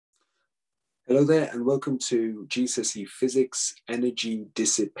Hello there and welcome to GCSE Physics Energy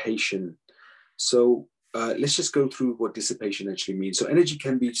Dissipation. So let's just go through what dissipation actually means. So energy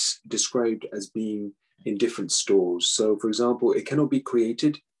can be described as being in different stores. So for example, it cannot be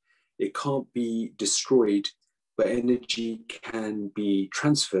created, it can't be destroyed, but energy can be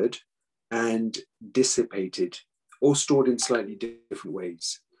transferred and dissipated or stored in slightly different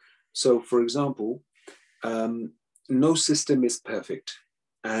ways. So for example, no system is perfect.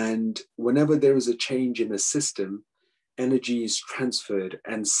 And whenever there is a change in a system, energy is transferred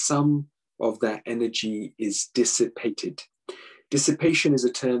and some of that energy is dissipated. Dissipation is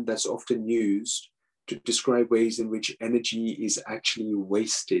a term that's often used to describe ways in which energy is actually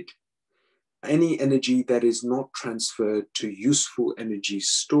wasted. Any energy that is not transferred to useful energy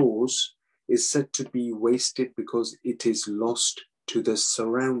stores is said to be wasted because it is lost to the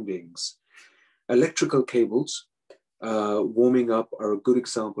surroundings. Electrical cables warming up are a good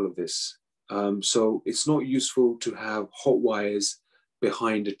example of this. So it's not useful to have hot wires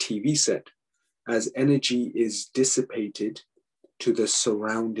behind a TV set, as energy is dissipated to the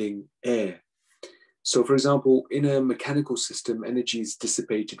surrounding air. So for example, in a mechanical system, energy is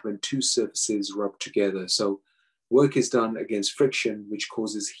dissipated when two surfaces rub together. So work is done against friction, which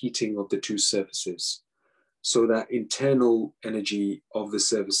causes heating of the two surfaces. So that internal energy of the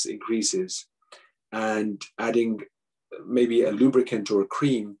surface increases, and adding maybe a lubricant or a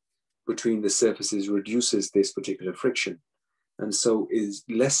cream between the surfaces reduces this particular friction. And so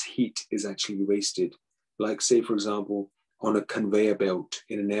less heat is actually wasted. Like say, for example, on a conveyor belt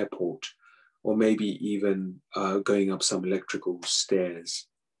in an airport, or maybe even going up some electrical stairs.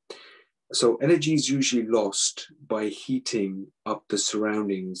 So energy is usually lost by heating up the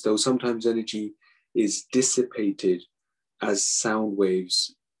surroundings, though sometimes energy is dissipated as sound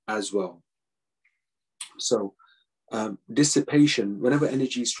waves as well. So dissipation, whenever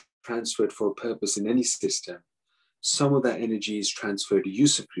energy is transferred for a purpose in any system, some of that energy is transferred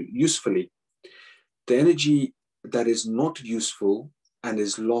usefully. The energy that is not useful and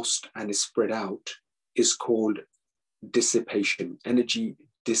is lost and is spread out is called dissipation, energy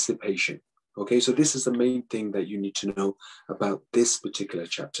dissipation. Okay, so this is the main thing that you need to know about this particular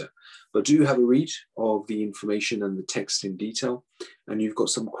chapter. But do have a read of the information and the text in detail, and you've got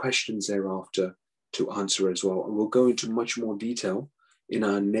some questions thereafter to answer as well. And we'll go into much more detail in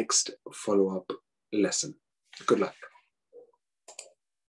our next follow-up lesson. Good luck.